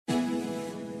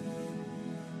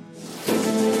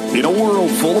In a world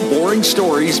full of boring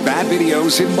stories, bad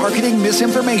videos, and marketing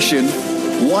misinformation,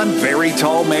 one very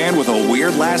tall man with a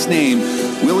weird last name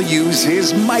will use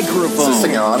his microphone. Is this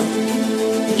thing on?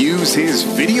 Use his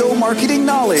video marketing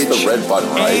knowledge. It's the red button,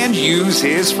 right? And use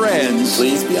his friends.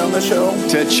 Please be on the show.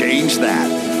 To change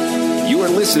that. You are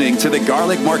listening to the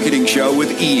Garlic Marketing Show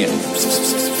with Ian.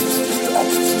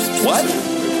 What?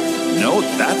 No,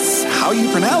 that's how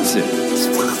you pronounce it.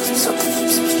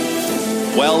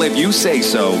 Well, if you say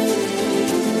so,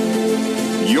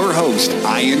 your host,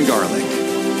 Ian Garlic.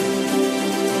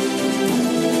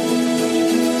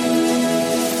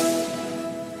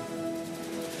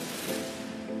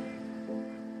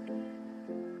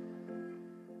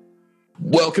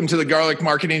 Welcome to the Garlic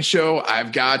Marketing Show.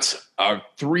 I've got our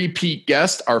three-peat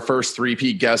guest, our first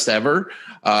three-peat guest ever.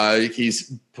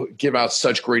 He's give out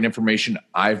such great information.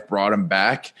 I've brought him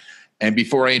back. And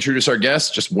before I introduce our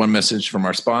guest, just one message from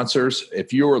our sponsors.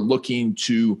 If you're looking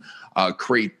to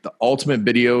create the ultimate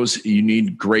videos, you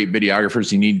need great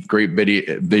videographers, you need great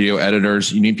video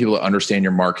editors, you need people to understand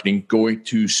your marketing. Go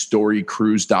to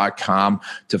storycruise.com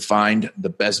to find the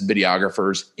best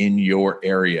videographers in your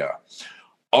area.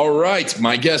 All right.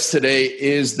 My guest today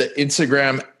is the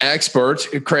Instagram expert,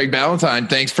 Craig Ballantyne.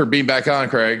 Thanks for being back on,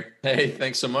 Craig. Hey,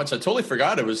 thanks so much. I totally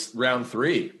forgot it was round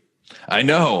 3. I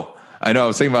know. I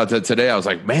was thinking about that today. I was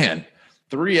like, man,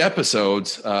 3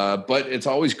 episodes, but it's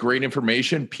always great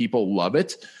information. People love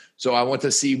it. So I want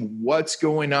to see what's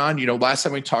going on. You know, last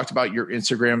time we talked about your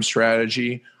Instagram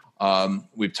strategy.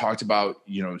 We've talked about,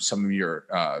 some of your,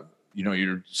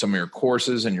 some of your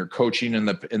courses and your coaching in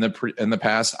the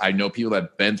past. I know people that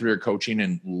have been through your coaching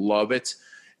and love it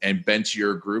and been to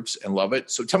your groups and love it.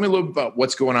 So tell me a little bit about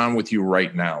what's going on with you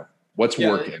right now. What's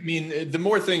working? I mean, the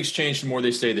more things change, the more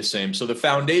they stay the same. So the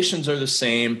foundations are the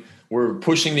same. We're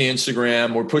pushing the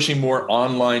Instagram. We're pushing more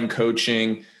online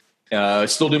coaching.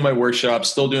 Still doing my workshops,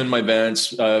 still doing my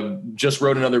events. Just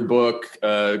wrote another book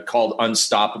called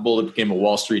Unstoppable. It became a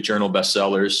Wall Street Journal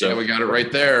bestseller. So yeah, we got it right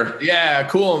there. Yeah,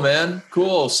 cool, man.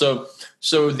 Cool. So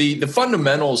the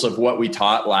fundamentals of what we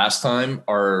taught last time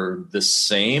are the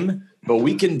same, but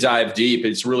we can dive deep.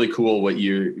 It's really cool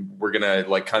we're going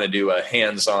to kind of do a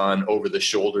hands-on over the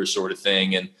shoulder sort of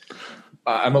thing. And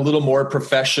I'm a little more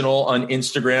professional on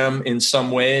Instagram in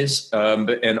some ways,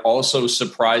 and also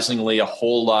surprisingly a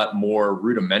whole lot more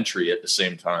rudimentary at the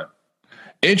same time.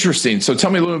 Interesting. So tell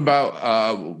me a little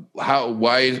about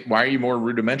why are you more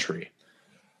rudimentary?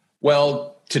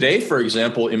 Well, today, for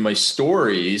example, in my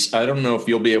stories, I don't know if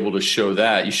you'll be able to show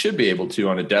that. You should be able to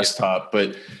on a desktop,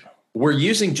 but we're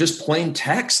using just plain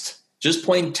text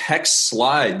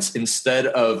slides instead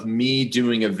of me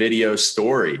doing a video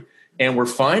story. And we're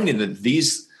finding that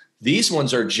these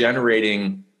ones are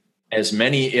generating as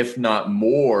many, if not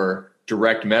more,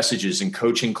 direct messages and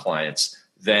coaching clients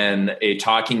than a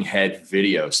talking head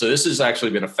video. So this has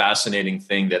actually been a fascinating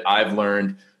thing that I've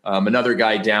learned. Another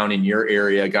guy down in your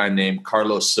area, a guy named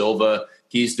Carlos Silva,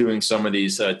 he's doing some of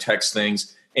these text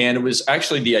things. And it was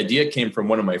actually, the idea came from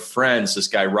one of my friends, this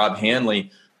guy, Rob Hanley,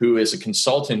 who is a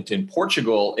consultant in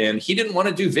Portugal, and he didn't want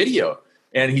to do video.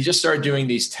 And he just started doing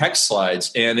these text slides,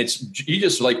 and you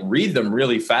just read them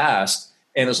really fast.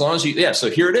 And as long as so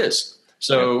here it is.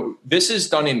 So this is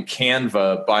done in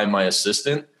Canva by my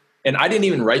assistant. And I didn't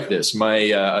even write this.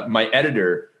 My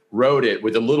editor wrote it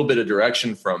with a little bit of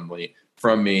direction from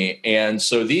me. And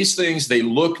so these things, they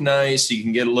look nice. You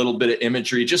can get a little bit of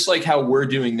imagery, just like how we're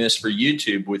doing this for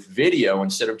YouTube with video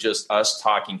instead of just us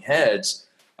talking heads.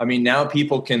 I mean, now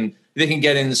people can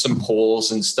get into some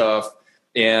polls and stuff.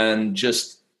 And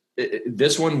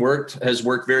this one has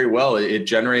worked very well. It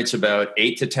generates about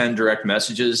 8 to 10 direct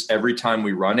messages every time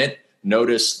we run it.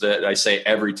 Notice that I say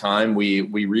every time we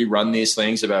rerun these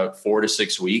things about 4 to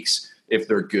 6 weeks if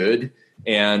they're good.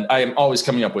 And I am always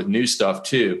coming up with new stuff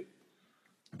too.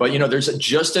 But there's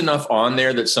just enough on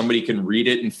there that somebody can read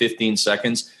it in 15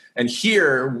 seconds. And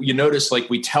here you notice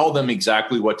we tell them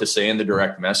exactly what to say in the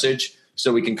direct message,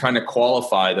 so we can kind of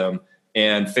qualify them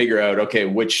and figure out, okay,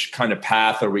 which kind of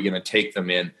path are we going to take them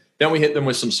in? Then we hit them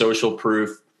with some social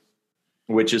proof,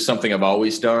 which is something I've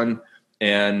always done.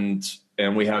 And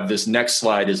we have this next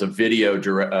slide is a video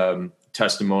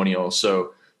testimonial.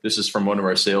 So this is from one of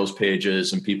our sales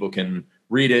pages, and people can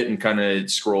read it and kind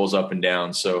of scrolls up and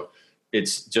down. So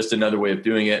it's just another way of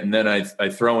doing it. And then I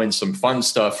throw in some fun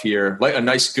stuff here, like a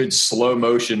nice, good slow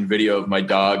motion video of my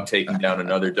dog taking down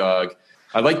another dog.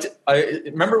 I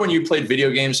remember when you played video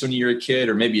games when you were a kid,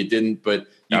 or maybe you didn't, but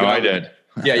I did.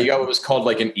 Yeah, you got what was called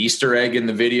an Easter egg in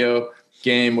the video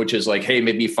game, which is hey,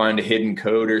 maybe find a hidden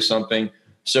code or something.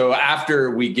 So after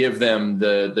we give them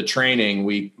the training,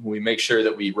 we make sure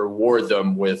that we reward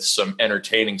them with some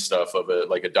entertaining stuff of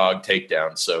like a dog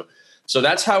takedown. So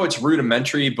that's how it's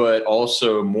rudimentary, but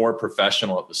also more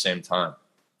professional at the same time.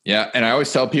 Yeah, and I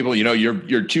always tell people,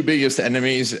 your two biggest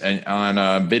enemies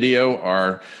on video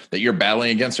are that you're battling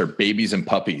against are babies and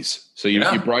puppies. So you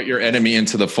brought your enemy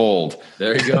into the fold.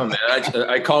 There you go, man.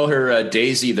 I call her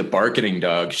Daisy, the barking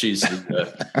dog. She's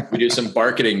we do some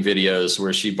barking videos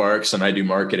where she barks and I do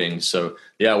marketing. So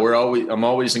yeah, I'm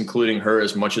always including her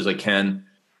as much as I can,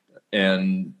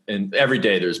 and every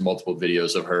day there's multiple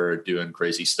videos of her doing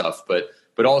crazy stuff, but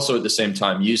also at the same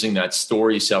time using that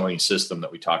story selling system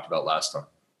that we talked about last time.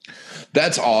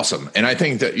 That's awesome. And I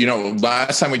think that,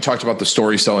 last time we talked about the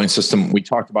story selling system, we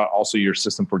talked about also your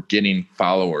system for getting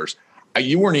followers.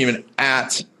 You weren't even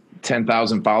at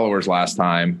 10,000 followers last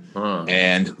time.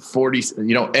 And 40,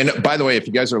 and by the way, if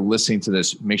you guys are listening to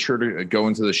this, make sure to go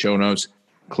into the show notes,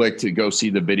 click to go see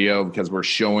the video because we're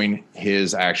showing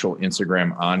his actual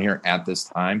Instagram on here at this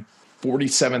time.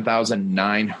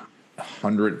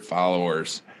 47,900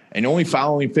 followers and only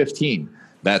following 15.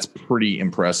 That's pretty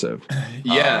impressive.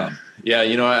 Yeah.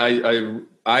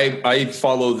 I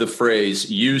follow the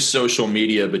phrase, use social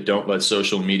media, but don't let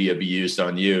social media be used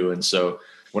on you. And so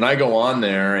when I go on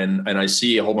there and I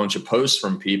see a whole bunch of posts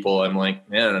from people, I'm like,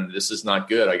 man, this is not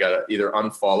good. I got to either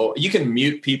unfollow. You can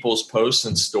mute people's posts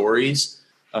and stories.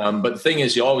 But the thing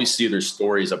is, you always see their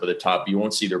stories up at the top. You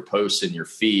won't see their posts in your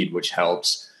feed, which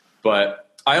helps. But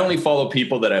I only follow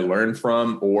people that I learn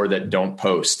from or that don't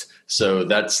post. So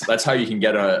that's how you can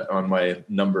get on my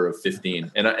number of 15.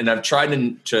 And I've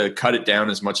tried to cut it down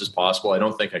as much as possible. I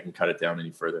don't think I can cut it down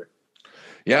any further.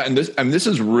 Yeah, and this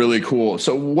is really cool.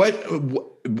 So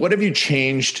what have you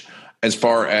changed as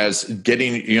far as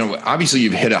getting, obviously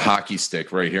you've hit a hockey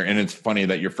stick right here. And it's funny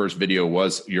that your first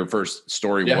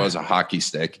story was a hockey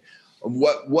stick.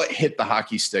 What hit the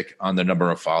hockey stick on the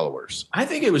number of followers? I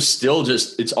think it was still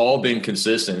it's all been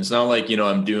consistent. It's not like,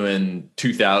 I'm doing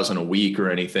 2,000 a week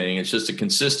or anything. It's just a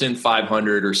consistent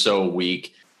 500 or so a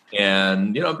week.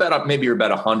 And, maybe you're about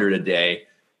 100 a day.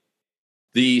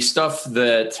 The stuff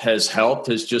that has helped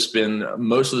has just been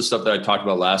most of the stuff that I talked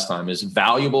about last time is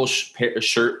valuable,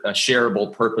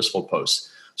 shareable, purposeful posts.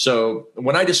 So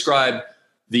when I describe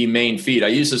the main feed, I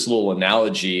use this little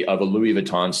analogy of a Louis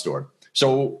Vuitton store.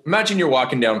 So imagine you're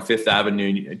walking down Fifth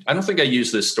Avenue. I don't think I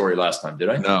used this story last time, did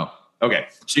I? No. Okay.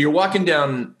 So you're walking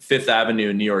down Fifth Avenue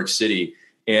in New York City,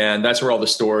 and that's where all the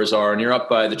stores are. And you're up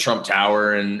by the Trump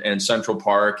Tower and Central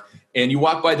Park, and you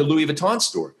walk by the Louis Vuitton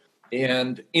store.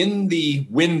 And in the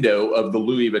window of the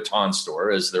Louis Vuitton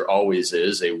store, as there always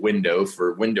is a window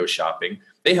for window shopping,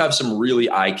 they have some really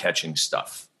eye-catching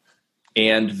stuff.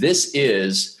 And this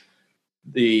is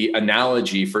the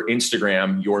analogy for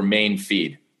Instagram, your main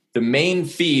feed. The main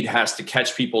feed has to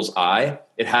catch people's eye.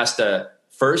 It has to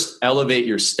first elevate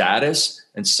your status,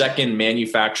 and second,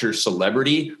 manufacture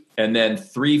celebrity. And then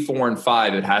 3, 4, and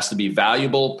 5, it has to be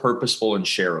valuable, purposeful, and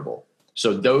shareable.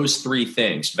 So those three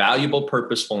things, valuable,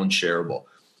 purposeful, and shareable.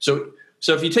 So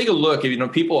if you take a look,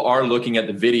 people are looking at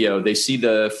the video, they see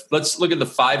let's look at the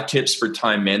 5 tips for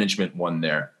time management one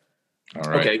there. All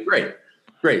right. Okay,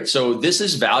 great. So this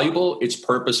is valuable, it's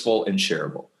purposeful, and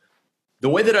shareable. The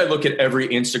way that I look at every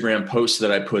Instagram post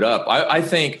that I put up, I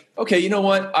think, okay, you know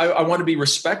what? I want to be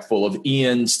respectful of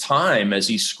Ian's time as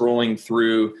he's scrolling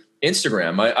through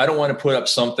Instagram. I don't want to put up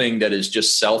something that is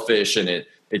just selfish and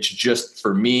it's just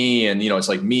for me. And, it's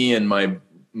like me and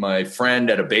my friend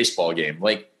at a baseball game.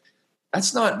 Like,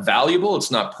 that's not valuable.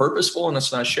 It's not purposeful, and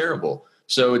it's not shareable.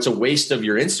 So it's a waste of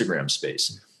your Instagram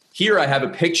space. Here I have a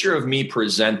picture of me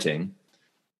presenting,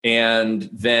 and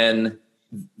then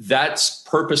that's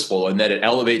purposeful in that it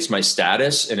elevates my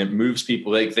status and it moves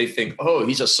people. They think, oh,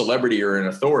 he's a celebrity or an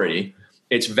authority.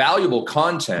 It's valuable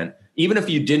content. Even if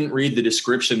you didn't read the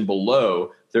description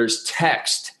below, there's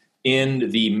text in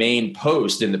the main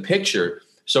post in the picture.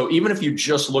 So even if you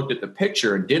just looked at the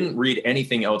picture and didn't read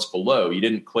anything else below, you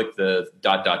didn't click the ...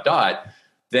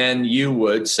 then you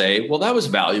would say, well, that was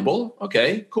valuable.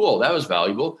 Okay, cool. That was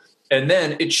valuable. And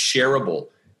then it's shareable.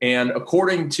 And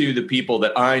according to the people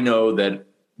that I know that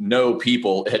know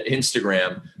people at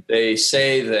Instagram, they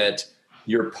say that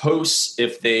your posts,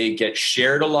 if they get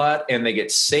shared a lot and they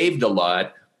get saved a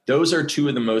lot, those are 2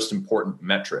 of the most important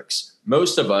metrics.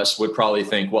 Most of us would probably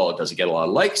think, well, does it get a lot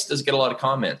of likes? Does it get a lot of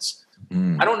comments?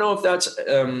 I don't know if that's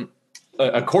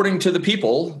according to the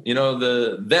people,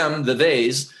 the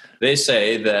theys, they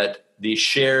say that the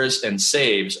shares and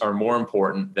saves are more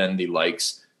important than the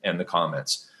likes and the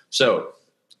comments. So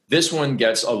this one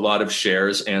gets a lot of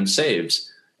shares and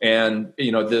saves. And,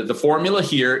 the formula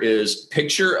here is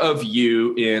picture of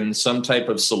you in some type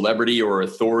of celebrity or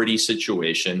authority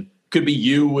situation. Could be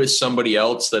you with somebody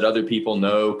else that other people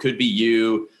know. Could be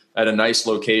you at a nice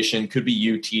location. Could be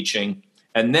you teaching.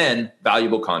 And then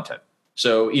valuable content.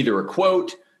 So either a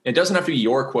quote, it doesn't have to be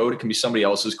your quote. It can be somebody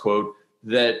else's quote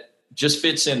that just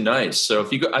fits in nice. So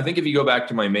if you go back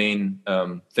to my main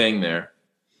thing there,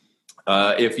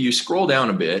 if you scroll down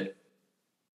a bit,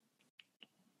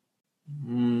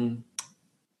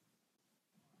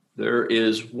 there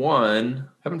is one,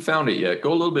 haven't found it yet.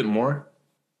 Go a little bit more.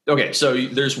 Okay, so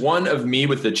there's one of me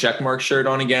with the checkmark shirt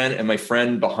on again, and my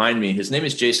friend behind me, his name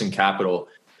is Jason Capital.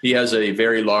 He has a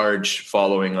very large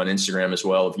following on Instagram as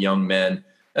well of young men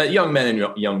and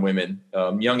young women,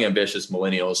 young ambitious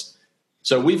millennials.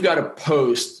 So we've got a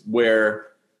post where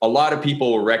a lot of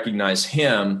people will recognize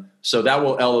him, so that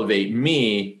will elevate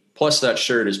me. Plus that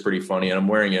shirt is pretty funny, and I'm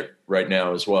wearing it right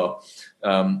now as well.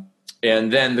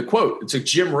 And then the quote, it's a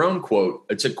Jim Rohn quote.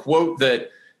 It's a quote that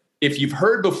if you've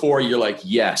heard before, you're like,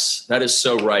 yes, that is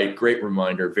so right. Great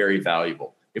reminder, very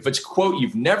valuable. If it's a quote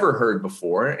you've never heard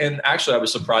before, and actually I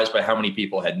was surprised by how many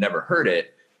people had never heard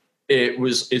it,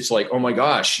 it's like, oh my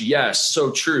gosh, yes,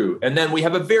 so true. And then we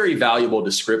have a very valuable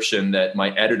description that my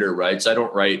editor writes. I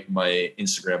don't write my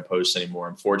Instagram posts anymore.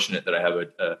 I'm fortunate that I have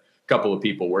a couple of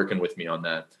people working with me on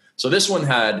that. So this one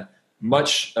had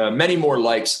many more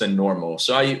likes than normal.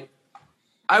 So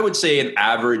I would say an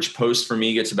average post for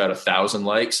me gets about 1,000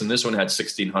 likes, and this one had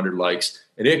 1,600 likes,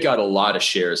 and it got a lot of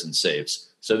shares and saves.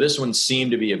 So this one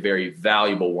seemed to be a very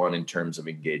valuable one in terms of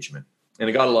engagement, and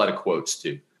it got a lot of quotes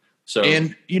too. So,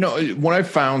 and what I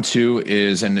found too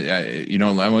is, and I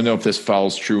don't know if this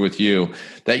follows true with you,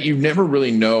 that you never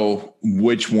really know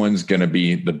which one's going to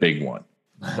be the big one.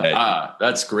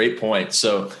 That's a great point.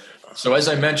 So as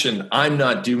I mentioned, I'm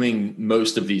not doing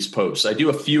most of these posts. I do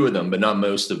a few of them, but not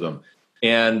most of them.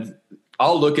 And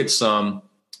I'll look at some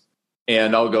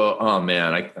and I'll go, oh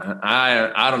man,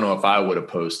 I don't know if I would have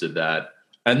posted that.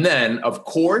 And then of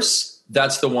course,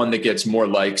 that's the one that gets more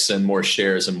likes and more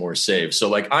shares and more saves. So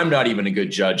like, I'm not even a good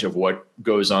judge of what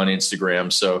goes on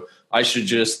Instagram. So I should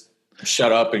just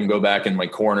shut up and go back in my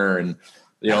corner and,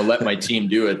 let my team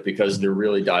do it because they're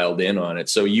really dialed in on it.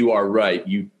 So you are right.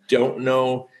 You don't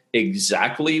know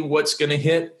exactly what's going to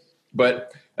hit,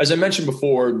 but as I mentioned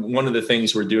before, one of the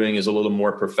things we're doing is a little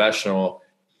more professional.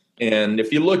 And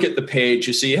if you look at the page,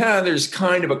 you see, there's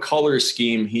kind of a color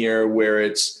scheme here where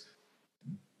it's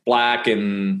black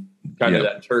and kind of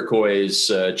that turquoise,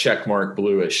 checkmark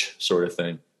bluish sort of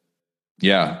thing.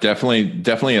 Yeah,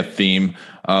 definitely a theme.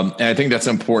 And I think that's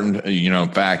important,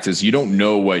 fact is you don't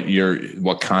know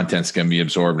what content's going to be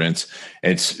absorbed. And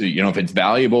it's if it's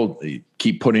valuable,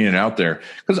 keep putting it out there.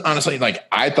 Because honestly, like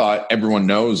I thought everyone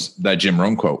knows that Jim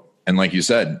Rohn quote. And like you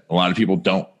said, a lot of people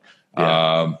don't.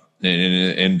 Yeah.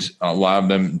 And a lot of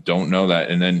them don't know that.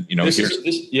 And then,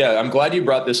 I'm glad you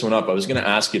brought this one up. I was going to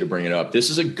ask you to bring it up. This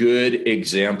is a good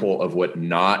example of what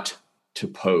not to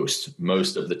post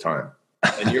most of the time.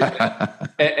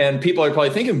 And people are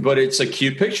probably thinking, but it's a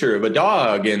cute picture of a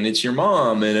dog and it's your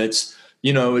mom and it's,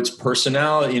 it's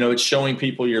personality, it's showing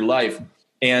people your life.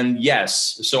 And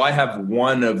yes, so I have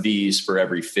one of these for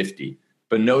every 50,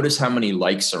 but notice how many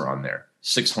likes are on there.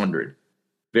 600,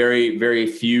 very, very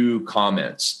few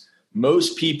comments.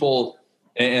 Most people,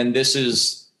 and this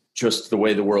is just the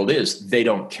way the world is, they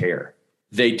don't care.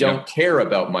 They don't care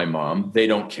about my mom. They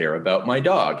don't care about my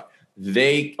dog.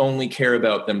 They only care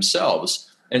about themselves.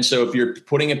 And so if you're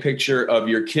putting a picture of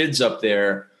your kids up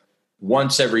there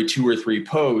once every 2 or 3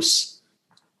 posts,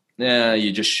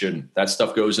 you just shouldn't. That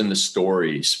stuff goes in the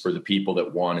stories for the people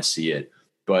that want to see it.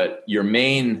 But your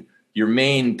main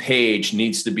page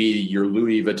needs to be your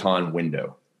Louis Vuitton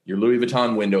window. Your Louis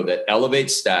Vuitton window that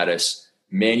elevates status,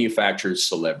 manufactures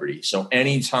celebrity. So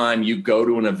anytime you go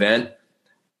to an event,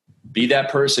 be that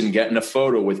person getting a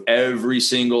photo with every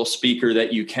single speaker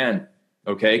that you can,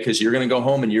 okay? Because you're going to go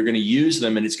home and you're going to use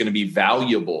them and it's going to be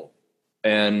valuable.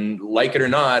 And like it or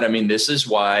not, I mean, this is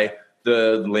why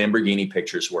the Lamborghini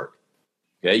pictures work.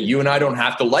 Okay, you and I don't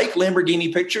have to like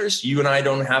Lamborghini pictures. You and I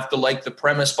don't have to like the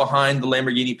premise behind the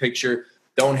Lamborghini picture.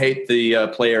 Don't hate the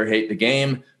player, hate the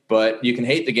game. But you can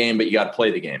hate the game, but you got to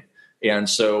play the game. And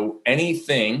so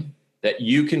anything that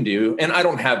you can do, and I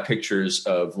don't have pictures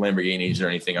of Lamborghinis or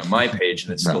anything on my page,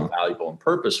 and it's still valuable and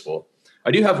purposeful.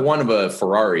 I do have one of a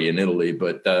Ferrari in Italy,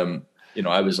 but I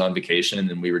was on vacation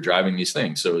and we were driving these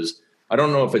things. So I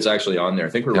don't know if it's actually on there. I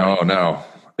think we're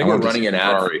running an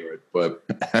ad for it, but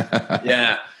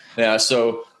yeah.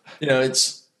 So,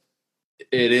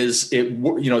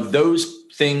 those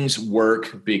things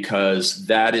work because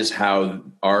that is how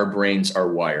our brains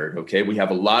are wired. Okay. We have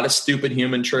a lot of stupid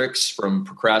human tricks, from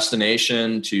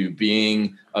procrastination to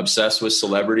being obsessed with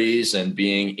celebrities and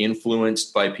being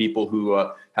influenced by people who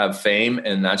have fame.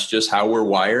 And that's just how we're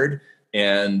wired.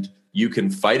 And you can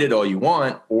fight it all you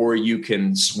want, or you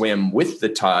can swim with the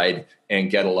tide and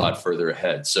get a lot further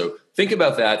ahead. So think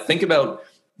about that. Think about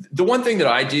the one thing that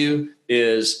I do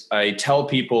is I tell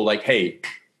people, like, hey,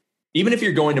 even if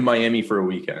you're going to Miami for a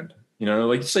weekend,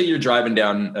 like say you're driving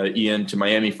down Ian to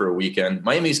Miami for a weekend,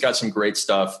 Miami's got some great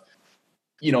stuff.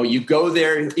 You go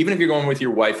there, even if you're going with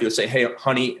your wife, you'll say, hey,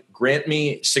 honey, grant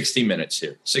me 60 minutes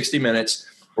here, 60 minutes.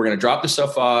 We're going to drop the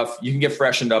stuff off. You can get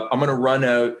freshened up. I'm going to run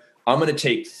out. I'm going to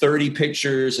take 30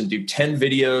 pictures and do 10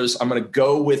 videos. I'm going to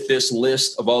go with this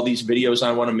list of all these videos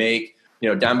I want to make,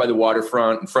 down by the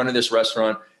waterfront, in front of this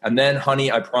restaurant. And then,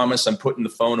 honey, I promise I'm putting the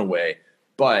phone away.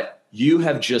 But you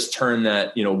have just turned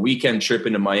that, weekend trip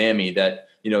into Miami, that,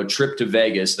 trip to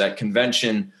Vegas, that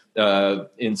convention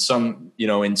in San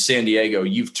Diego,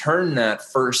 you've turned that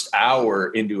first hour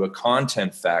into a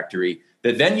content factory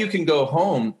that then you can go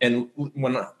home. And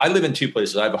when I live in two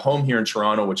places, I have a home here in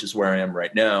Toronto, which is where I am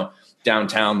right now,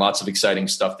 downtown, lots of exciting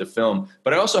stuff to film.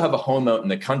 But I also have a home out in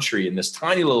the country in this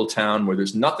tiny little town where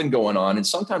there's nothing going on. And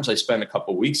sometimes I spend a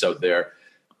couple of weeks out there.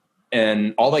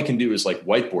 And all I can do is like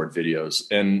whiteboard videos,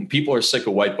 and people are sick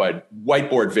of whiteboard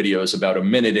videos about a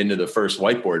minute into the first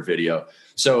whiteboard video.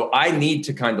 So I need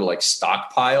to kind of like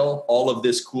stockpile all of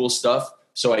this cool stuff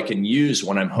so I can use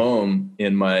when I'm home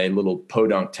in my little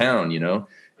podunk town,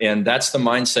 and that's the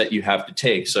mindset you have to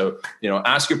take. So,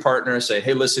 ask your partner, say,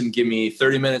 hey, listen, give me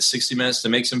 30 minutes, 60 minutes to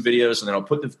make some videos, and then I'll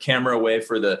put the camera away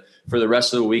for the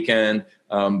rest of the weekend.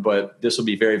 But this will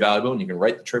be very valuable, and you can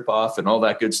write the trip off and all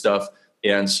that good stuff.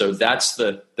 And so that's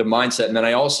the mindset. And then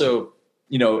I also,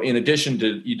 in addition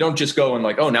to, you don't just go and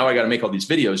like, oh, now I got to make all these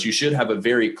videos. You should have a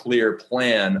very clear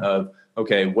plan of,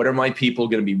 okay, what are my people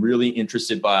going to be really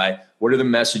interested by? What are the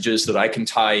messages that I can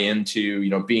tie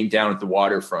into, being down at the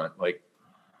waterfront? Like,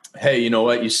 hey, you know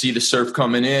what? You see the surf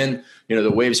coming in,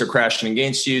 the waves are crashing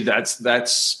against you. That's,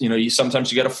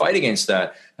 sometimes you got to fight against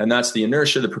that. And that's the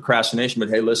inertia, the procrastination, but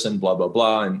hey, listen, blah, blah,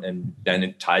 blah. And then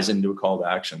it ties into a call to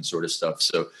action sort of stuff.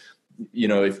 So,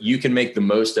 if you can make the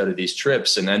most out of these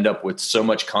trips and end up with so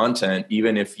much content,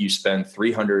 even if you spend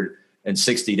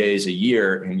 360 days a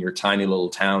year in your tiny little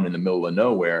town in the middle of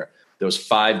nowhere, those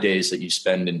 5 days that you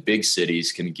spend in big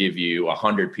cities can give you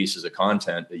 100 pieces of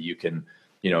content that you can,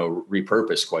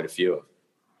 repurpose quite a few of.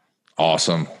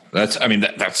 Awesome.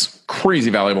 That's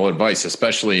crazy valuable advice,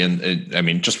 especially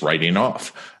in just writing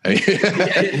off. There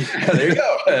you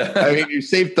go. You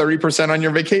saved 30% on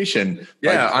your vacation.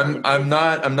 Yeah. I'm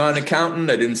not an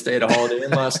accountant. I didn't stay at a Holiday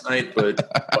Inn last night, but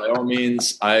by all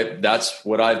means, that's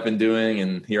what I've been doing.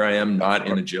 And here I am, not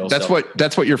in a jail cell.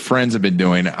 That's what your friends have been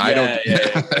doing.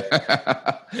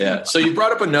 Yeah. So you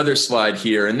brought up another slide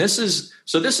here, and this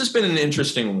has been an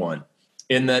interesting one,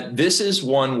 in that this is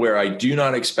one where I do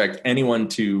not expect anyone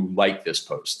to like this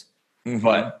post. Mm-hmm.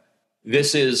 But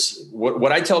this is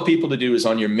what I tell people to do is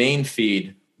on your main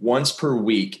feed once per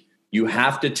week, you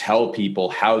have to tell people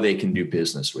how they can do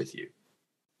business with you.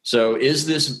 So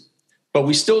but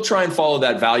we still try and follow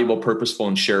that valuable, purposeful,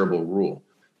 and shareable rule.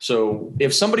 So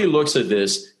if somebody looks at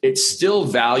this, it's still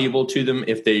valuable to them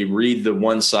if they read the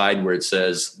one side where it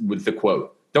says with the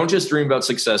quote, don't just dream about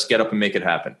success, get up and make it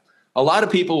happen. A lot of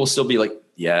people will still be like,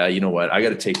 yeah, you know what? I got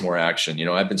to take more action.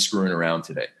 I've been screwing around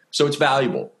today. So it's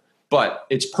valuable, but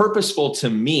it's purposeful to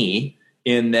me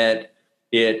in that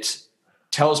it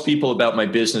tells people about my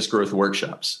business growth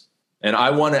workshops. And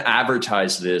I want to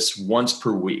advertise this once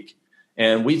per week.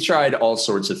 And we've tried all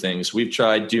sorts of things. We've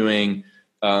tried doing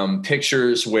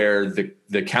pictures where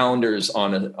the calendar's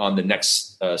on the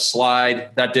next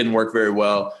slide. That didn't work very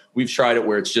well. We've tried it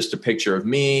where it's just a picture of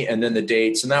me and then the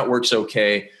dates, and that works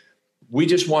okay. We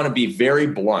just want to be very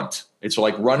blunt. It's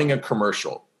like running a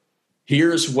commercial.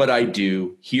 Here's what I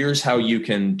do. Here's how you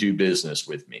can do business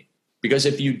with me. Because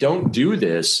if you don't do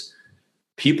this,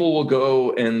 people will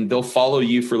go and they'll follow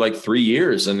you for like 3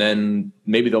 years. And then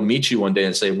maybe they'll meet you one day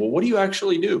and say, well, what do you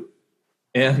actually do?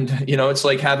 And, it's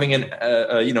like having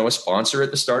a sponsor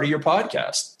at the start of your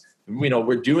podcast.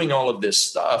 We're doing all of this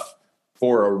stuff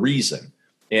for a reason.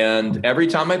 And every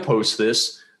time I post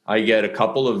this, I get a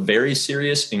couple of very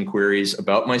serious inquiries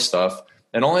about my stuff.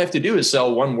 And all I have to do is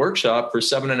sell one workshop for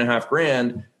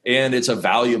 $7,500. And it's a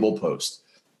valuable post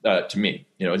to me,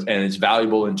 and it's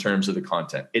valuable in terms of the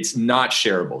content. It's not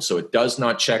shareable. So it does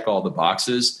not check all the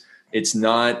boxes. It's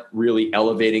not really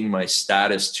elevating my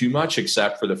status too much,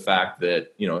 except for the fact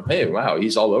that, hey, wow,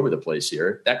 he's all over the place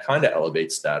here. That kind of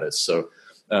elevates status. So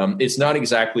it's not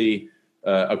exactly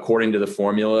according to the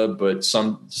formula, but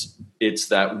it's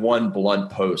that one blunt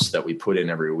post that we put in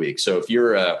every week. So if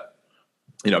you're a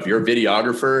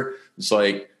videographer, it's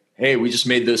like, hey, we just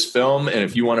made this film, and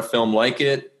if you want to film like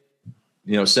it,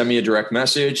 send me a direct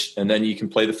message, and then you can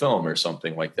play the film or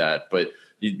something like that. But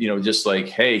just like,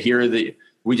 hey,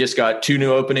 we just got 2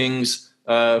 new openings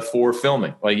for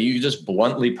filming. Like, you just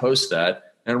bluntly post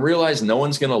that and realize no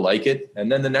one's going to like it,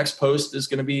 and then the next post is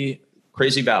going to be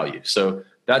crazy value. So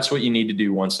that's what you need to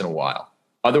do once in a while.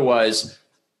 Otherwise,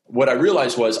 what I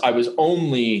realized was I was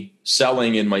only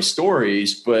selling in my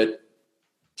stories, but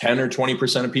 10 or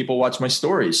 20% of people watch my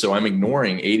stories. So I'm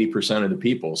ignoring 80% of the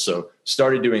people. So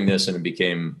started doing this, and it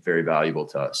became very valuable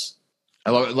to us. I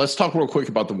love it. Let's talk real quick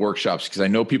about the workshops, because I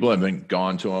know people haven't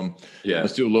gone to them. Yeah.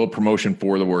 Let's do a little promotion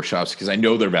for the workshops, because I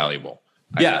know they're valuable.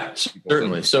 Yeah,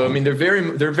 certainly. So, I mean, they're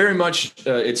very much,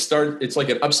 it's like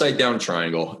an upside down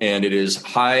triangle, and it is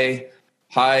high,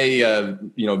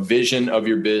 vision of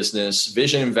your business,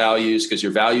 vision and values, because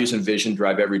your values and vision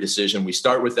drive every decision. We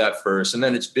start with that first, and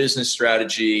then it's business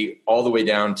strategy all the way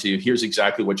down to here's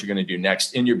exactly what you're going to do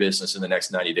next in your business in the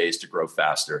next 90 days to grow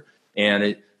faster.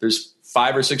 And there's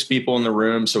 5 or 6 people in the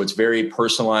room, so it's very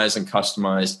personalized and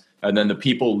customized. And then the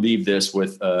people leave this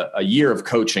with a year of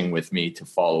coaching with me to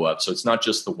follow up. So it's not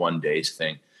just the one day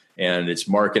thing, and it's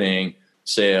marketing,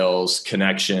 sales,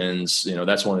 connections.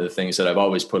 That's one of the things that I've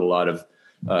always put a lot of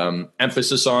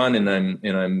emphasis on, and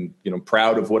I'm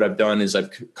proud of what I've done. Is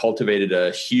I've cultivated a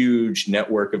huge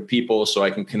network of people, so I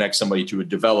can connect somebody to a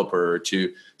developer or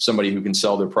to somebody who can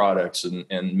sell their products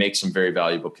and make some very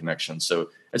valuable connections. So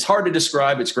it's hard to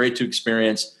describe. It's great to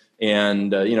experience.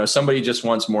 And, somebody just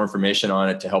wants more information on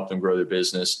it to help them grow their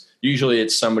business. Usually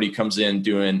it's somebody comes in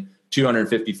doing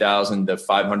 250,000 to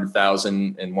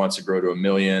 500,000 and wants to grow to $1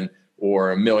 million,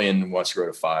 or $1 million and wants to grow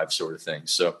to 5, sort of thing.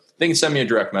 So they can send me a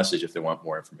direct message if they want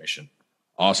more information.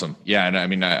 Awesome. Yeah. And I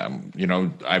mean,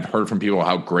 I've heard from people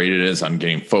how great it is on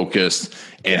getting focused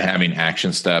and having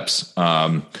action steps.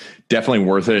 Definitely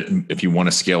worth it if you want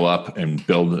to scale up and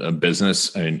build a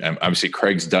business. And obviously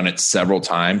Craig's done it several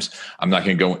times. I'm not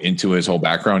going to go into his whole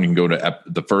background. You can go to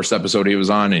the first episode he was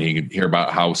on, and you can hear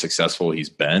about how successful he's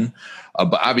been.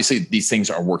 But obviously these things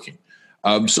are working.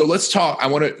 So let's talk. I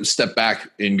want to step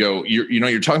back and go,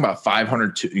 you're talking about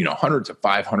 500 to 100 to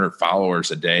 500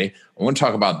 followers a day. I want to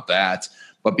talk about that.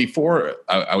 But before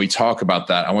we talk about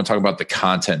that, I want to talk about the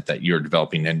content that you're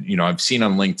developing. And, I've seen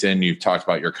on LinkedIn, you've talked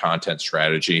about your content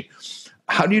strategy.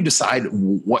 How do you decide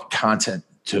what content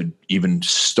to even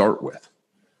start with?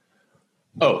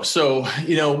 Oh, so,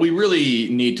 we really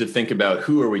need to think about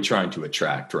who are we trying to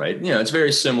attract, right? It's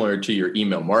very similar to your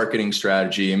email marketing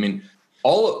strategy. I mean, a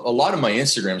lot of my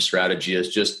Instagram strategy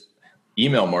is just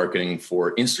email marketing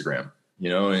for Instagram,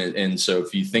 and so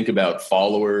if you think about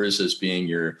followers as being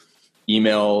your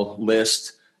email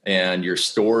list and your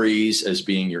stories as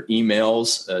being your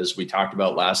emails, as we talked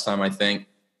about last time, I think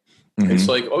it's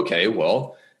like, okay,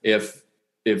 well, if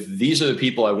these are the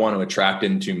people I want to attract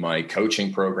into my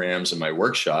coaching programs and my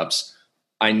workshops,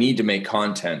 I need to make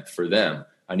content for them.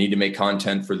 I need to make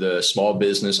content for the small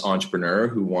business entrepreneur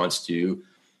who wants to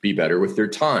be better with their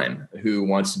time, who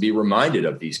wants to be reminded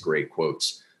of these great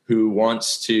quotes, who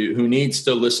needs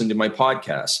to listen to my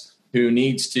podcast, who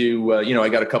needs to, I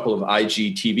got a couple of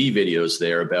IGTV videos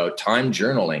there about time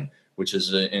journaling, which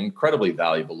is an incredibly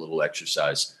valuable little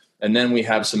exercise. And then we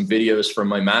have some videos from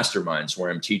my masterminds where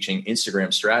I'm teaching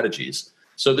Instagram strategies.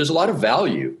 So there's a lot of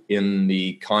value in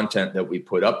the content that we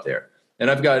put up there. And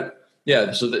I've got,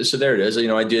 so there it is.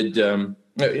 I did,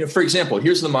 for example,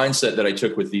 here's the mindset that I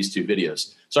took with these 2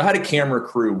 videos. So I had a camera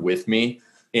crew with me,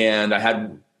 and I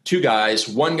had 2 guys.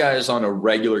 One guy is on a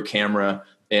regular camera,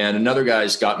 and another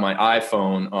guy's got my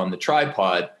iPhone on the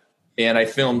tripod. And I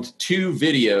filmed 2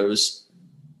 videos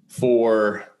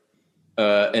for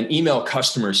an email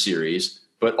customer series,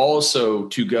 but also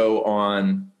to go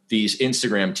on these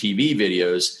Instagram TV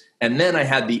videos. And then I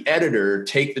had the editor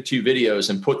take the 2 videos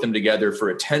and put them together for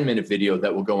a 10-minute video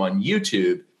that will go on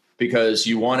YouTube, because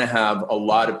you want to have a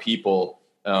lot of people.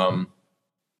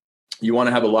 You want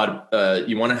to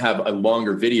have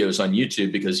longer videos on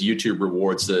YouTube, because YouTube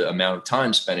rewards the amount of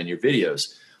time spent in your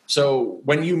videos. So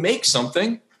when you make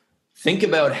something, think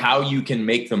about how you can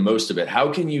make the most of it.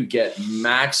 How can you get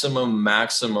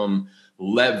maximum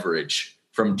leverage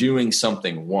from doing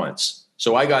something once?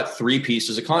 So I got 3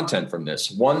 pieces of content from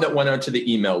this. 1 that went out to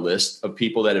the email list of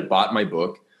people that had bought my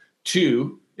book.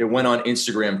 2, it went on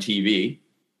Instagram TV.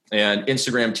 And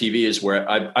Instagram TV is where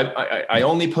I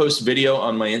only post video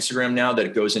on my Instagram now that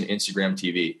it goes in Instagram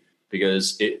TV,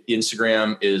 because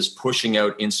Instagram is pushing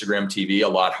out Instagram TV a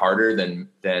lot harder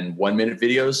than 1 minute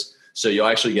videos. So you'll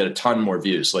actually get a ton more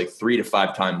views, like 3 to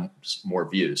 5 times more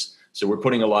views. So we're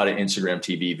putting a lot of Instagram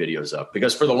TV videos up,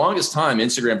 because for the longest time,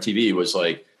 Instagram TV was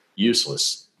like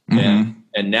useless. And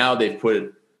now they've put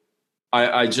it,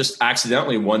 I just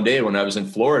accidentally one day when I was in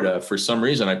Florida, for some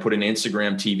reason, I put an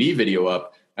Instagram TV video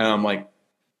up, and I'm like,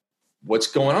 what's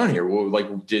going on here? Well,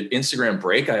 like, did Instagram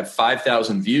break? I have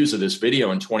 5,000 views of this video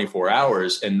in 24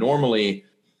 hours. And normally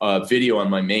a video on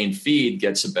my main feed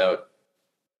gets about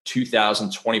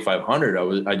 2,000,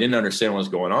 2,500. I didn't understand what was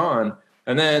going on.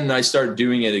 And then I started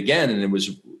doing it again, and it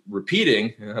was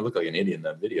repeating. I look like an idiot in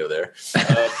that video there,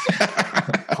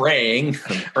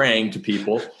 praying to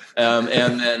people.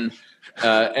 And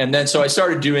then so I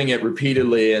started doing it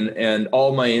repeatedly, and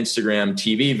all my Instagram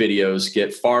TV videos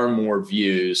get far more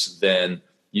views than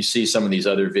you see some of these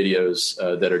other videos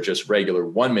that are just regular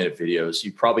 1 minute videos.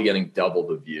 You're probably getting double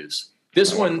the views.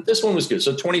 This one was good.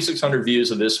 So 2,600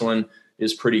 views of this one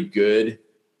is pretty good.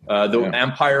 The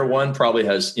Empire one probably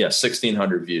has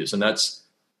 1,600 views, and that's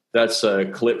a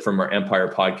clip from our Empire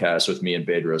podcast with me and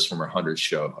Bedros from our 100th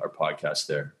show, our podcast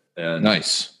there. And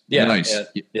nice.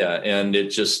 And it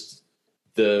just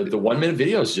the 1 minute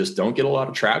videos just don't get a lot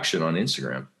of traction on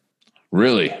Instagram.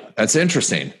 Really, that's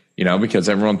interesting. Because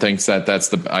everyone thinks that that's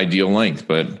the ideal length,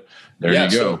 but there you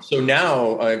go. So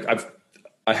now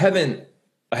I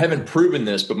haven't proven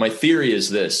this, but my theory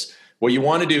is this. What you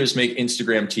want to do is make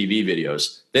Instagram TV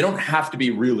videos. They don't have to be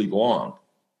really long.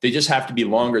 They just have to be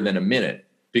longer than a minute.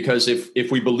 Because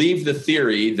if we believe the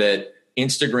theory that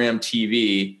Instagram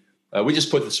TV, we just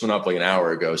put this one up like an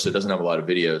hour ago, so it doesn't have a lot of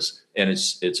videos, and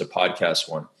it's a podcast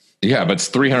one. Yeah, but it's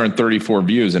 334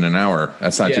 views in an hour.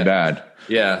 That's not too bad.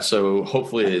 Yeah, so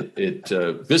hopefully this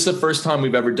is the first time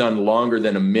we've ever done longer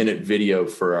than a minute video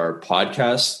for our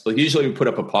podcast. Like usually we put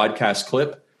up a podcast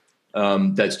clip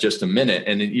that's just a minute,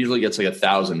 and it usually gets like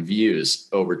 1,000 views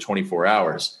over 24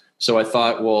 hours. So I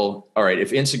thought, well, all right,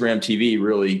 if Instagram TV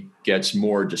really gets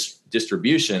more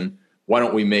distribution, why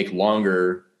don't we make a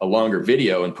longer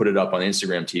video and put it up on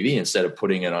Instagram TV instead of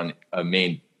putting it on a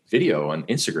main video on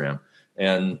Instagram?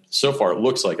 And so far it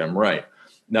looks like I'm right.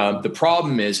 Now, the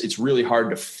problem is it's really hard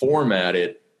to format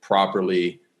it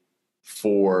properly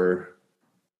for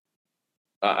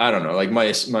I don't know, like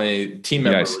my team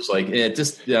member was like,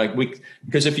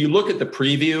 because if you look at the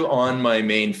preview on my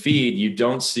main feed, you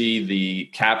don't see the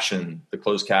caption, the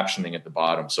closed captioning at the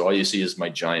bottom. So all you see is my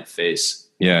giant face.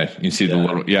 Yeah. You see the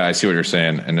little, I see what you're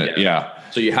saying. And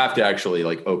so you have to actually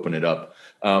like open it up.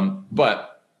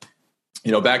 But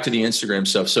back to the Instagram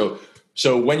stuff.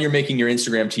 So when you're making your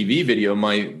Instagram TV video,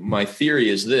 my theory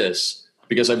is this,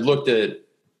 because I've looked at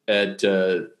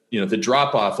the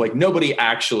drop off, like nobody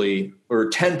actually, or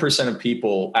 10% of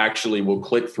people actually will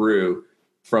click through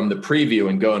from the preview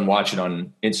and go and watch it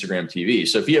on Instagram TV.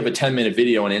 So if you have a 10-minute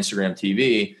video on Instagram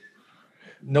TV,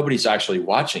 nobody's actually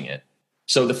watching it.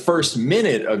 So the first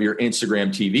minute of your Instagram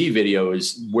TV video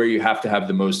is where you have to have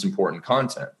the most important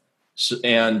content. So,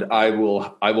 and I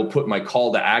will put my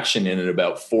call to action in at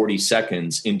about 40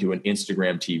 seconds into an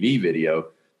Instagram TV video,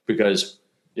 because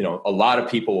a lot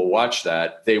of people will watch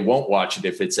that. They won't watch it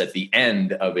if it's at the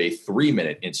end of a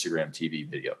 3-minute Instagram TV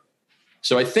video.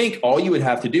 So I think all you would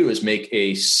have to do is make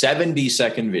a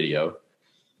 70-second video,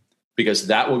 because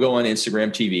that will go on Instagram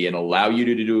TV and allow you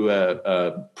to do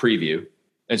a preview.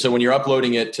 And so when you're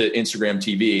uploading it to Instagram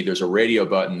TV, there's a radio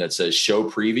button that says show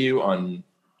preview on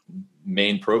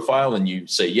main profile, and you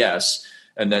say yes.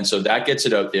 And then so that gets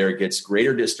it out there, it gets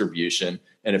greater distribution.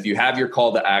 And if you have your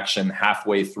call to action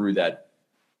halfway through that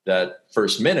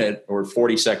first minute or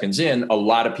 40 seconds in, a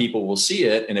lot of people will see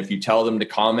it. And if you tell them to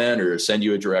comment or send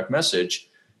you a direct message,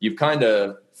 you've kind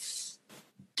of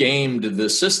gamed the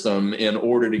system in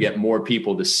order to get more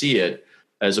people to see it,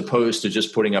 as opposed to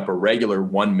just putting up a regular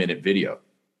 1-minute video.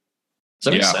 Does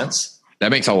that make sense? That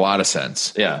makes a lot of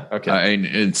sense. Yeah. Okay.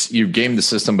 And you've gamed the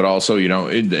system, but also,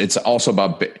 it's also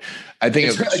about, I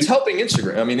think it's helping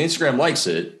Instagram. I mean, Instagram likes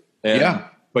it.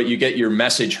 But you get your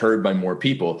message heard by more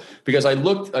people. Because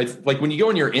like when you go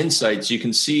in your insights, you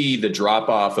can see the drop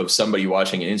off of somebody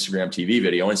watching an Instagram TV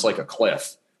video, and it's like a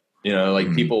cliff.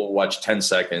 People watch 10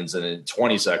 seconds, and in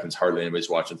 20 seconds, hardly anybody's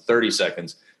watching 30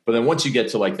 seconds. But then once you get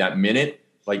to like that minute,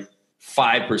 like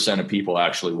 5% of people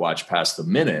actually watch past the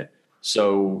minute.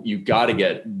 So you got to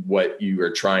get what you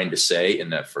are trying to say in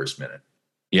that first minute.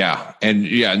 Yeah.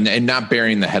 And not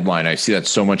burying the headline. I see that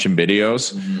so much in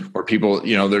videos where people,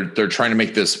 they're trying to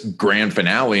make this grand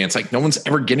finale. And it's like, no one's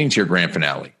ever getting to your grand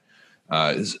finale.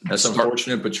 That's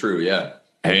unfortunate, but true. Yeah.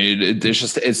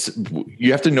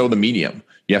 You have to know the medium.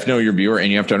 You have to know your viewer,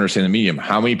 and you have to understand the medium.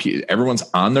 How many people? Everyone's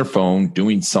on their phone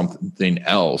doing something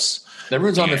else.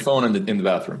 Everyone's on their phone in the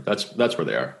bathroom. That's where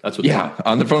they are. That's what. Yeah,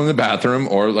 on the phone in the bathroom,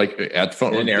 or like at the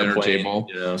phone at the dinner table,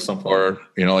 something. Or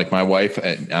like my wife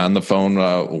on the phone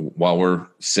while we're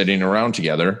sitting around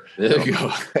together. There you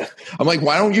go. I'm like,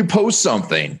 why don't you post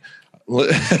something? But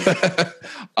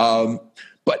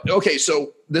okay,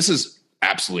 so this is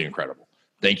absolutely incredible.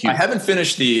 Thank you. I haven't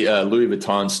finished the Louis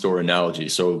Vuitton store analogy,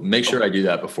 so make sure I do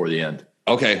that before the end.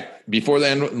 Okay. Before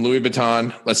then, Louis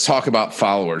Vuitton, let's talk about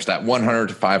followers, that 100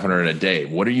 to 500 a day.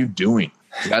 What are you doing?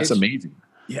 That's amazing.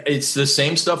 Yeah, it's the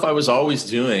same stuff I was always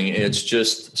doing. It's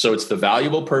just, so it's the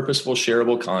valuable, purposeful,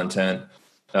 shareable content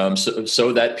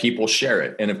so that people share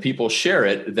it. And if people share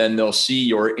it, then they'll see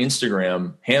your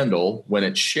Instagram handle when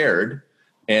it's shared.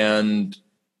 And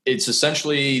it's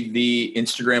essentially the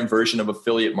Instagram version of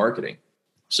affiliate marketing.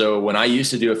 So when I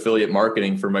used to do affiliate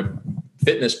marketing for my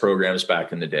fitness programs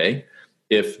back in the day,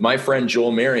 if my friend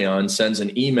Joel Marion sends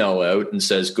an email out and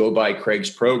says, go buy Craig's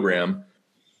program,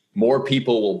 more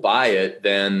people will buy it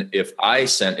than if I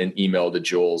sent an email to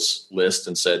Joel's list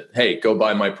and said, hey, go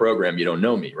buy my program. You don't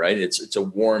know me, right? It's a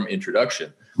warm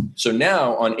introduction. So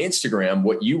now on Instagram,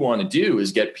 what you want to do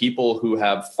is get people who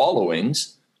have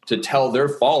followings to tell their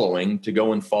following to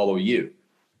go and follow you.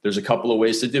 There's a couple of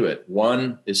ways to do it.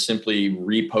 One is simply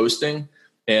reposting.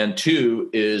 And two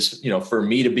is, for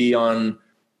me to be on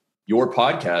your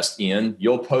podcast, Ian,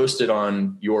 you'll post it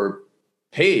on your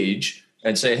page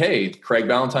and say, hey, Craig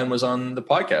Ballantyne was on the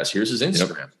podcast. Here's his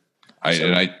Instagram.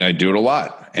 Yep. I do it a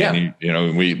lot. And,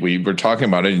 we were talking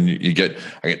about it, and I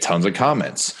get tons of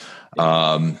comments.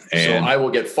 And so I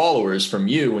will get followers from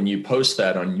you when you post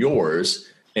that on yours.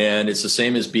 And it's the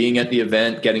same as being at the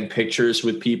event, getting pictures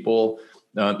with people.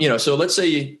 So let's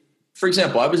say, for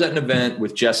example, I was at an event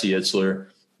with Jesse Itzler,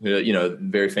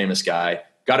 very famous guy,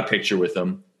 got a picture with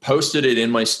him, posted it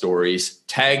in my stories,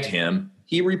 tagged him,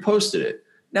 he reposted it.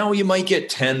 Now you might get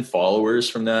 10 followers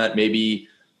from that. Maybe,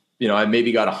 I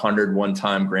maybe got 100 one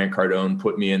time. Grant Cardone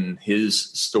put me in his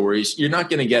stories. You're not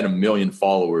going to get 1 million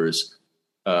followers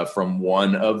from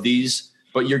one of these,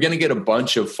 but you're going to get a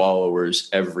bunch of followers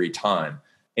every time.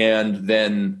 And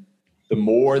then the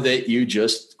more that you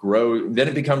just grow, then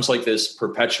it becomes like this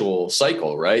perpetual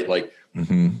cycle, right? Like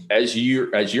as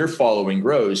your following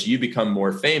grows, you become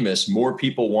more famous, more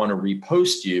people want to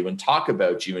repost you and talk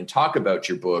about you and talk about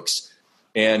your books,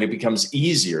 and it becomes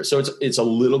easier. So it's a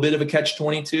little bit of a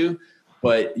catch-22,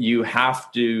 but you have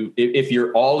to, if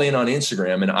you're all in on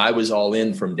Instagram, and I was all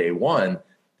in from day one,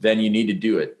 then you need to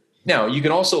do it. Now, you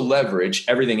can also leverage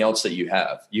everything else that you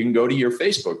have. You can go to your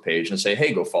Facebook page and say,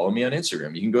 hey, go follow me on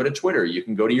Instagram. You can go to Twitter. You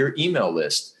can go to your email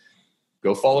list.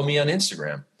 Go follow me on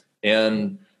Instagram.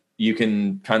 And you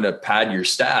can kind of pad your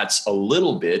stats a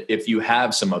little bit if you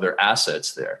have some other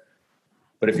assets there.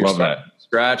 But if you're starting from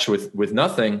scratch with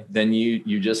nothing, then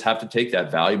you just have to take that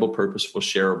valuable, purposeful,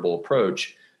 shareable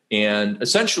approach. And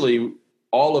essentially,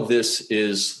 all of this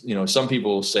is, some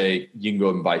people say you can go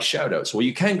and buy shout outs. Well,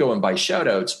 you can go and buy shout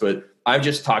outs, but I've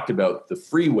just talked about the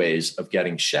free ways of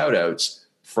getting shout outs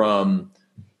from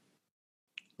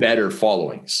better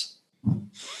followings.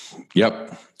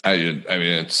 Yep. I mean,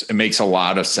 it makes a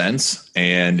lot of sense,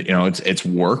 and, it's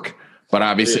work, but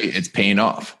obviously it's paying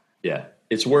off. Yeah.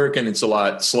 It's work, and it's a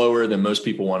lot slower than most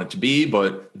people want it to be,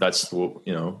 but that's,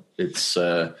 it's,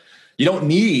 You don't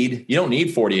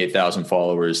need 48,000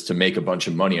 followers to make a bunch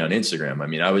of money on Instagram. I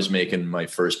mean, I was making my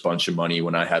first bunch of money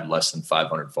when I had less than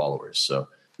 500 followers. So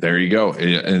there you go.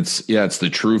 It's the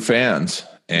true fans.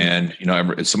 And,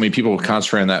 so many people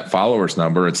concentrate on that followers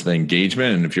number. It's the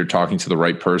engagement. And if you're talking to the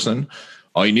right person,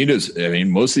 all you need is,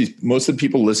 most of the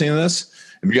people listening to this,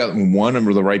 if you got one of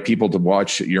the right people to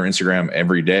watch your Instagram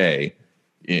every day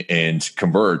and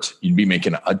convert, you'd be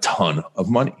making a ton of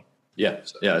money. Yeah.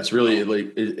 Yeah. It's really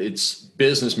it's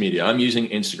business media. I'm using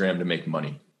Instagram to make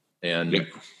money and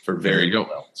for very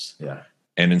little else. Yeah.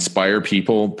 And inspire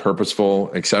people,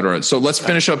 purposeful, et cetera. So let's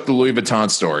finish up the Louis Vuitton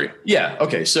story. Yeah.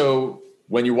 Okay. So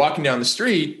when you're walking down the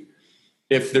street,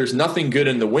 if there's nothing good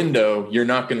in the window, you're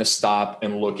not going to stop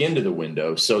and look into the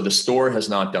window. So the store has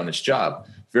not done its job.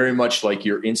 Very much like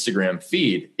your Instagram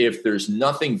feed. If there's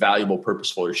nothing valuable,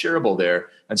 purposeful, or shareable there,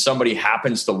 and somebody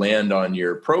happens to land on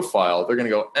your profile, they're going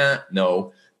to go,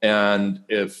 no. And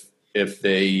if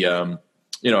they,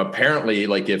 apparently,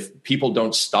 like if people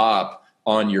don't stop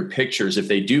on your pictures, if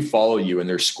they do follow you and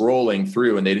they're scrolling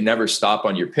through and they never stop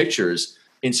on your pictures,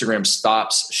 Instagram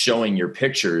stops showing your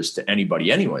pictures to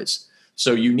anybody anyways.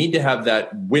 So you need to have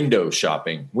that window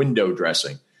shopping, window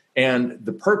dressing. And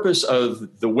the purpose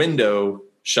of the window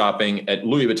shopping at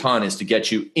Louis Vuitton is to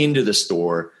get you into the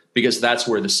store, because that's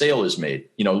where the sale is made.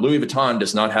 Louis Vuitton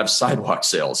does not have sidewalk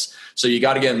sales. So you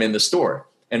got to get them in the store.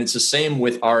 And it's the same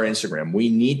with our Instagram. We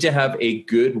need to have a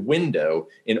good window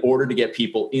in order to get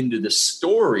people into the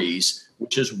stories,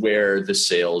 which is where the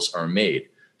sales are made.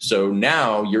 So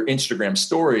now your Instagram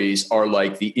stories are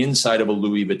like the inside of a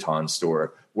Louis Vuitton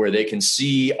store, where they can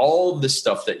see all the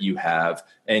stuff that you have,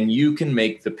 and you can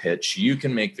make the pitch, you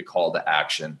can make the call to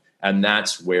action, and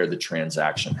that's where the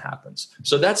transaction happens.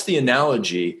 So that's the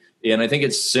analogy. And I think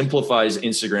it simplifies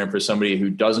Instagram for somebody who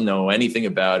doesn't know anything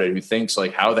about it, who thinks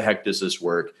like, how the heck does this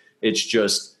work? It's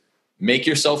just make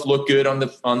yourself look good on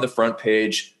the front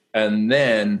page, and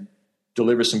then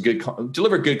deliver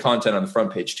good content on the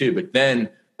front page too. But then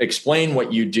explain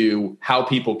what you do, how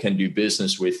people can do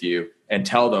business with you, and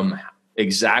tell them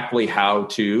exactly how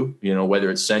to,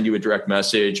 whether it's send you a direct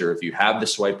message, or if you have the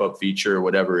swipe up feature or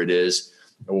whatever it is,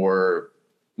 or,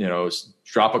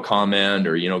 drop a comment,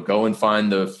 or, go and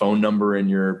find the phone number in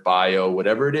your bio,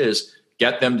 whatever it is,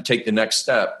 get them to take the next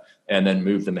step and then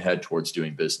move them ahead towards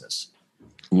doing business.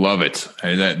 Love it.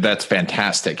 That's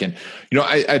fantastic. And,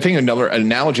 I think another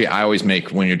analogy I always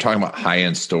make when you're talking about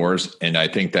high-end stores, and I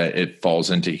think that it falls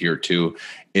into here too,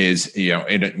 is,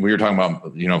 and we were talking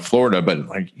about, Florida, but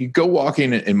like you go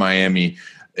walking in Miami,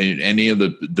 in any of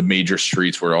the major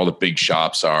streets where all the big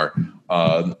shops are,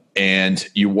 and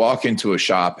you walk into a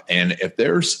shop, and if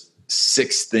there's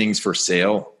 6 things for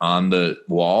sale on the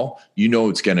wall,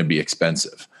 it's going to be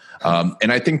expensive.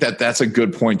 And I think that that's a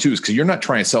good point too, is because you're not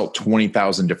trying to sell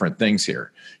 20,000 different things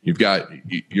here. You've got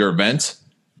your event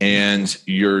and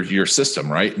your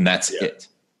system, right? And that's it.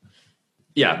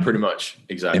 Yeah, pretty much.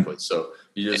 Exactly. So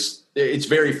it's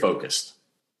very focused.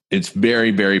 It's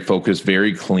very, very focused,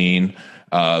 very clean,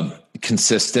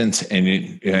 consistent.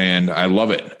 And I love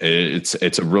it.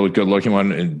 It's a really good looking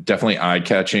one, and definitely eye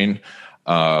catching,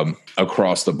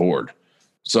 across the board.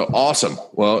 So awesome.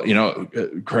 Well,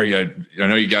 Craig, I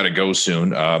know you got to go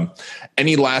soon.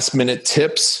 Any last minute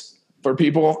tips for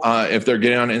people if they're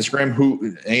getting on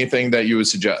Instagram? Anything that you would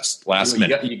suggest last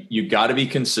minute? You got to be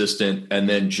consistent, and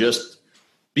then just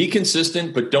be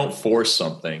consistent, but don't force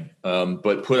something.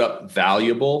 But put up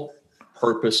valuable,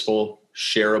 purposeful,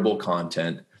 shareable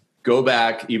content. Go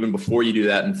back even before you do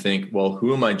that and think, well,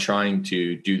 who am I trying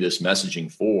to do this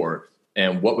messaging for?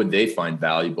 And what would they find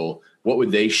valuable? What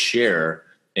would they share?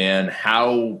 And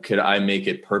how could I make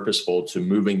it purposeful to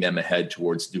moving them ahead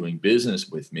towards doing business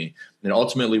with me? And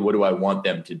ultimately, what do I want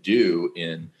them to do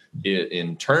in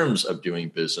terms of doing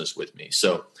business with me?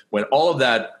 So when all of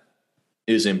that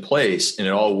is in place and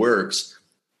it all works,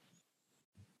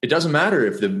 it doesn't matter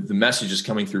if the message is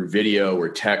coming through video or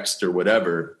text or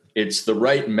whatever. It's the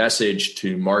right message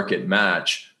to market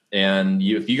match. And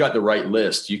if you got the right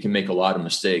list, you can make a lot of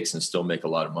mistakes and still make a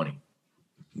lot of money.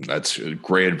 That's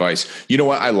great advice. You know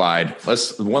what? I lied.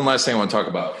 One last thing I want to talk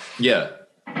about. Yeah.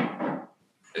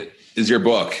 Is your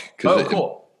book. Oh,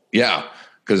 cool. Yeah.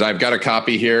 Because I've got a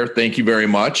copy here. Thank you very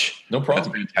much. No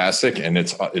problem. That's fantastic. And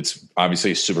it's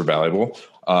obviously super valuable.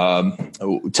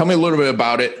 Tell me a little bit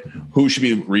about it, who should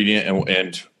be reading it,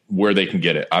 and where they can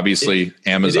get it. Obviously,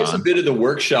 Amazon. It is a bit of the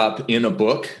workshop in a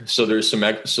book. So there's some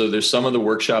of the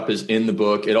workshop is in the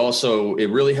book. It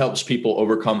really helps people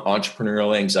overcome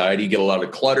entrepreneurial anxiety, get a lot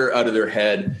of clutter out of their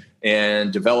head,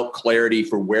 and develop clarity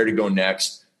for where to go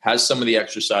next. Has some of the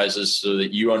exercises so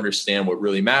that you understand what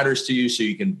really matters to you, so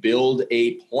you can build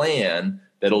a plan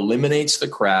that eliminates the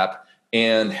crap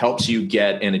and helps you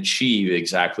get and achieve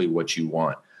exactly what you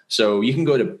want. So you can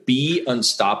go to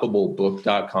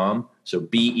beunstoppablebook.com. So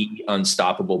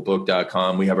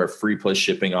beunstoppablebook.com. We have our free plus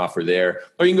shipping offer there.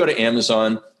 Or you can go to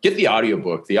Amazon, get the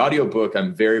audiobook. The audiobook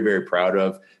I'm very, very proud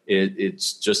of.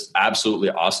 It's just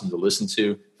absolutely awesome to listen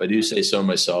to, if I do say so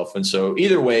myself. And so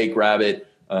either way, grab it.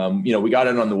 We got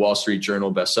it on the Wall Street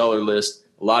Journal bestseller list.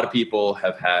 A lot of people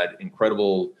have had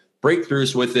incredible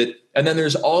breakthroughs with it. And then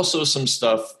there's also some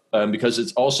stuff, because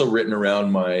it's also written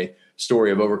around my story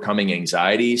of overcoming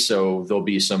anxiety. So there'll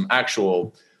be some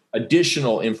actual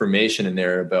additional information in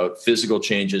there about physical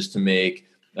changes to make,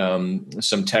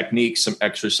 some techniques, some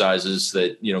exercises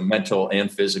that, mental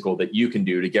and physical, that you can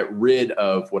do to get rid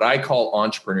of what I call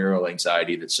entrepreneurial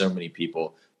anxiety that so many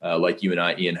people like you and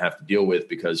I, Ian, have to deal with,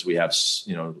 because we have,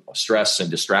 stress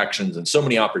and distractions and so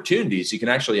many opportunities. You can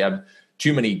actually have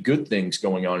too many good things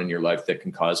going on in your life that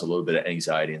can cause a little bit of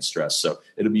anxiety and stress. So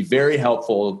it'll be very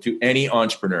helpful to any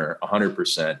entrepreneur,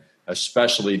 100%.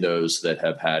 Especially those that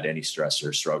have had any stress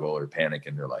or struggle or panic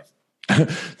in their life.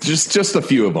 just a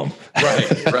few of them.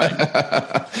 Right.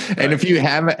 And if you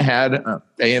haven't had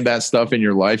any of that stuff in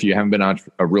your life, you haven't been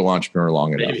a real entrepreneur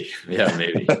long enough. Maybe. Yeah,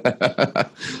 maybe.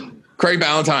 Craig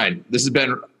Ballantyne, this has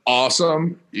been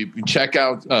awesome. You can check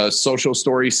out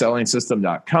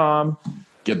socialstorysellingSystem.com.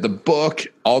 Get the book.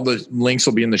 All the links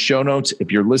will be in the show notes.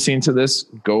 If you're listening to this,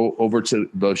 go over to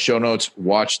the show notes,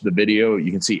 watch the video.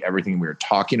 You can see everything we were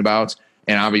talking about.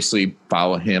 And obviously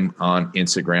follow him on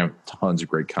Instagram. Tons of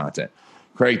great content.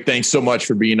 Craig, thanks so much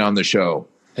for being on the show.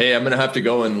 Hey, I'm going to have to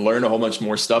go and learn a whole bunch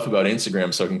more stuff about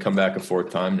Instagram so I can come back a fourth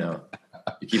time now.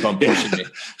 You keep on pushing me.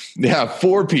 Yeah,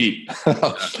 for Pete.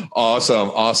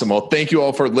 Awesome. Well, thank you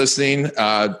all for listening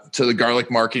to the Garlic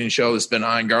Marketing Show. This has been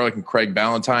Ian Garlic and Craig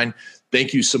Ballantyne.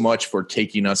 Thank you so much for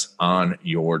taking us on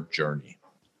your journey.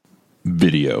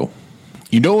 Video.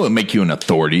 You know it will make you an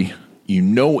authority. You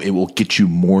know it will get you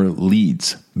more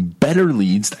leads, better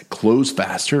leads that close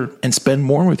faster and spend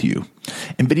more with you.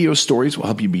 And video stories will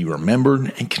help you be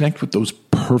remembered and connect with those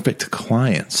perfect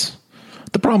clients.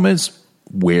 The problem is,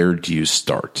 where do you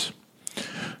start?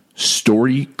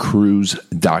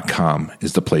 Storycruise.com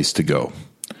is the place to go.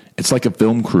 It's like a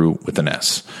film crew with an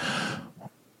S.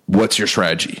 What's your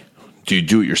strategy? Do you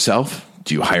do it yourself?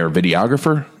 Do you hire a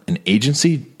videographer, an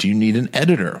agency? Do you need an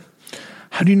editor?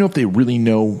 How do you know if they really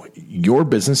know your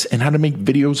business and how to make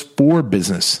videos for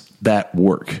business that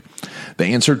work? The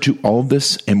answer to all of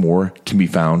this and more can be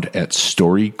found at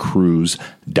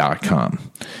storycruise.com.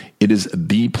 It is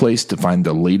the place to find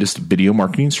the latest video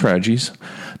marketing strategies,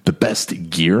 the best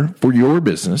gear for your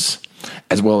business,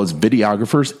 as well as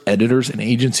videographers, editors, and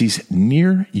agencies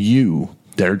near you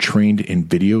that are trained in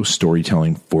video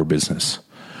storytelling for business.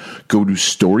 Go to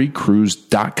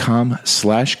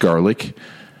storycruise.com/garlic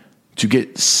to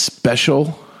get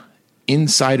special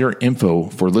insider info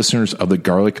for listeners of the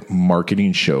Garlic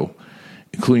Marketing Show,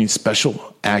 including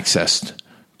special access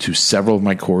to several of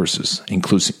my courses,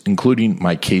 including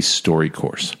my case story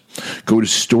course. Go to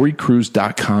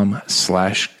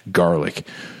storycruise.com/garlic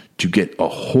to get a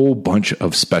whole bunch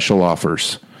of special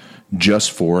offers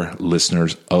just for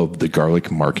listeners of the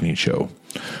Garlic Marketing Show.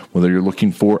 Whether you're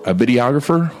looking for a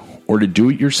videographer or to do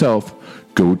it yourself,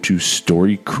 go to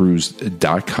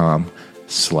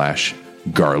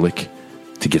storycruise.com/garlic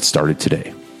to get started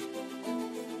today.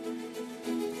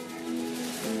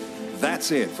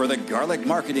 That's it for the Garlic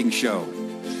Marketing Show.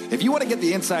 If you want to get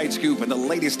the inside scoop and the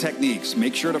latest techniques,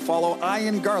 make sure to follow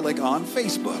Ian Garlic on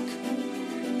Facebook.